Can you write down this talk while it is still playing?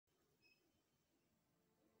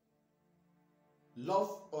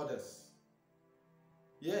Love others.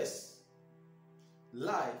 Yes,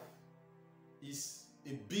 life is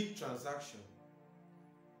a big transaction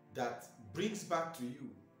that brings back to you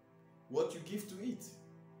what you give to it.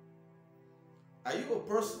 Are you a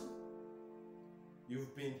person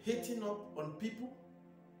you've been hating up on people?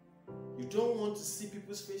 You don't want to see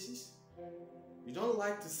people's faces? You don't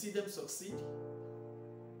like to see them succeed?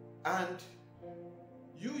 And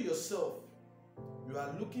you yourself, you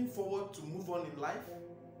are looking forward to move on in life?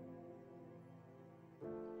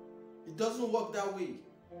 It doesn't work that way.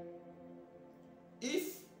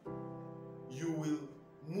 If you will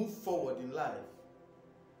move forward in life,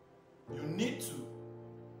 you need to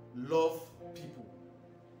love people.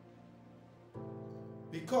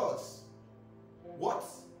 Because what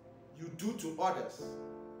you do to others,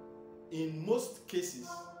 in most cases,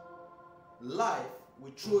 life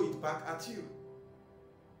will throw it back at you.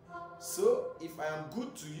 So if I am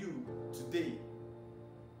good to you today,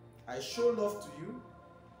 I show love to you,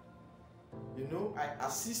 I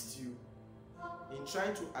assist you in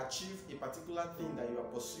trying to achieve a particular thing that you are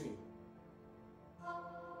pursuing.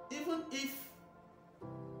 Even if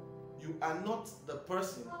you are not the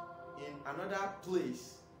person in another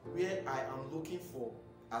place where I am looking for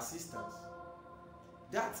assistance,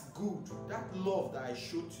 that good, that love that I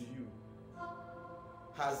showed to you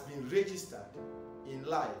has been registered in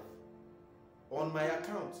life on my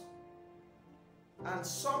account. And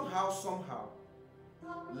somehow,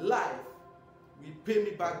 life will pay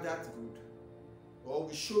me back that good, or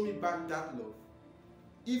will show me back that love,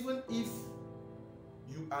 even if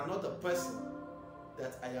you are not the person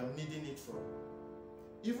that I am needing it from.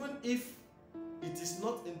 Even if it is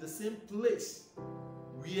not in the same place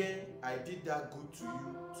where I did that good to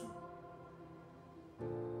you too.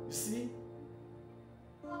 You see,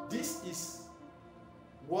 this is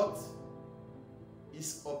what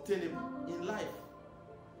is obtainable in life.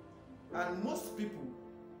 And most people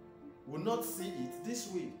will not see it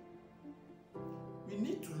this way. We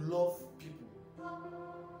need to love people.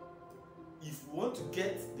 If we want to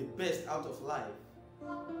get the best out of life,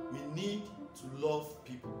 we need to love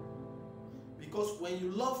people. Because when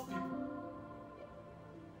you love people,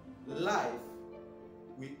 life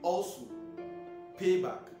will also pay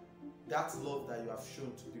back that love that you have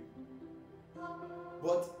shown to people.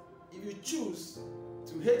 But if you choose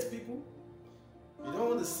to hate people, you don't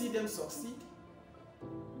want to see them succeed,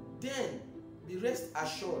 then be rest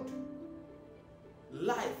assured,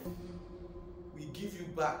 life will give you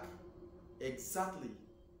back exactly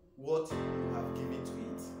what you have given to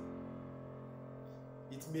it.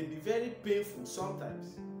 It may be very painful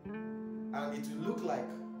sometimes, and it will look like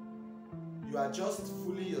you are just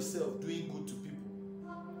fooling yourself doing good to people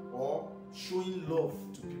or showing love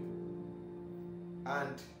to people,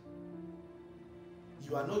 and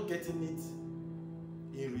you are not getting it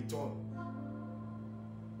in return.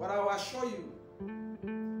 But I will assure you,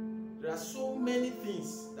 there are so many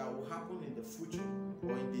things that will happen in the future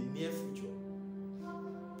or in the near future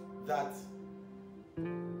that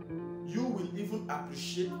you will even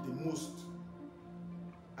appreciate the most.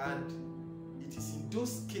 And it is in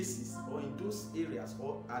those cases or in those areas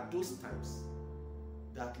or at those times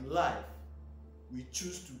that life will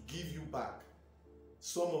choose to give you back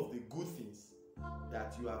some of the good things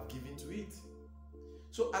that you have given to it.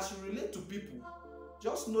 So as you relate to people,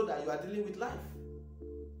 just know that you are dealing with life.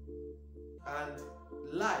 And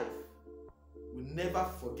life will never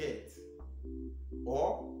forget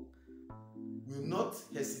or will not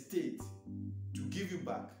hesitate to give you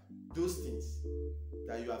back those things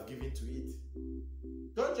that you have given to it.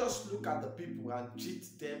 Don't just look at the people and treat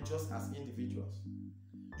them just as individuals.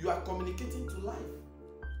 You are communicating to life.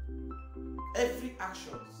 Every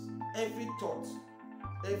actions, every thought,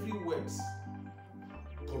 every words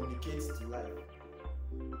communicates to life.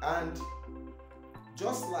 And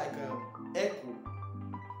just like echo,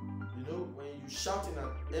 when you shout in an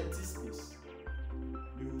empty space,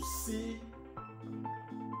 you see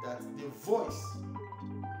that the voice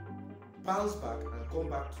bounce back and come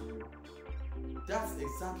back to you. That's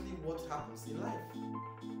exactly what happens in life.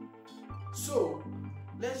 So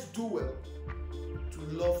let's do well to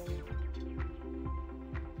love people.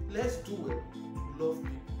 Let's do well to love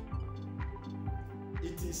people.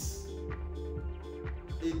 It is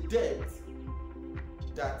a debt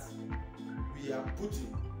that we are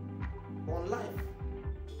putting on life.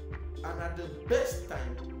 And at the best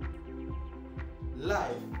time,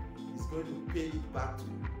 life is going to pay it back to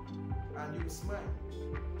you. And you will smile.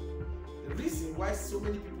 The reason why so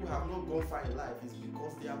many people have not gone far in life is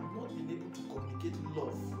because they have not been able to communicate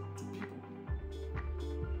love to people.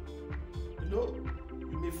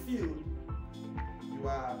 You may feel you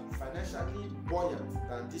are financially financially buoyant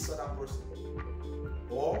than this other person,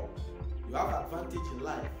 or you have advantage in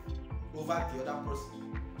life over the other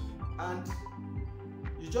person, and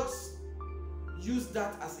you just use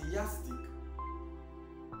that as a yardstick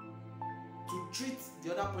to treat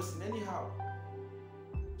the other person anyhow.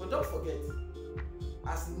 But don't forget,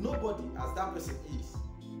 as nobody as that person is,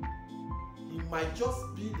 he might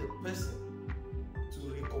just be the person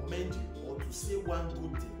to recommend you or to say one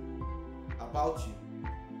good thing about you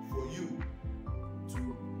for you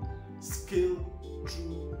to scale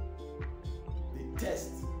through the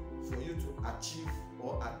test for you to achieve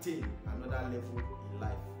or attain another level in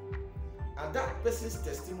life. And that person's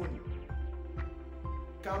testimony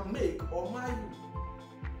can make or mar you.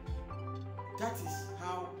 That is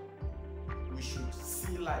how we should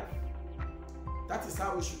see life. That is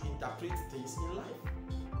how we should interpret things in life.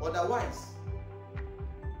 Otherwise,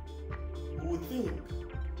 we would think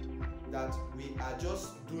that we are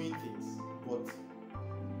just doing things, but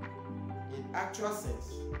in actual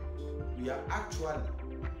sense, we are actually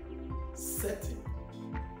setting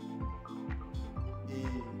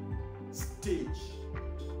a stage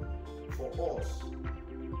for us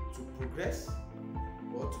to progress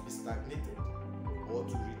or to be stagnated or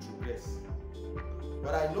to retrogress.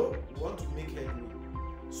 But I know we want to make headway.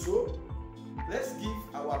 So let's give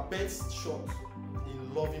our best shot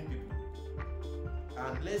in loving people,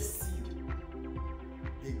 and let's see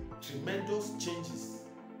the tremendous changes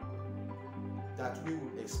that we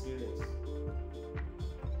will experience.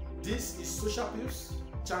 This is Social Pills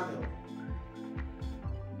channel.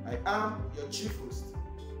 I am your chief host,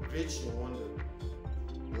 Great Wonder.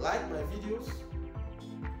 Like my videos,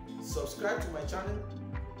 subscribe to my channel,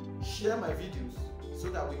 share my videos so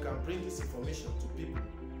that we can bring this information to people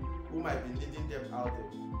who might be needing them out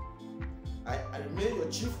there. I remain your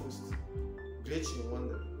chief host, Great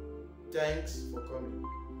Wonder. Thanks for coming.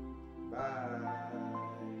 Bye.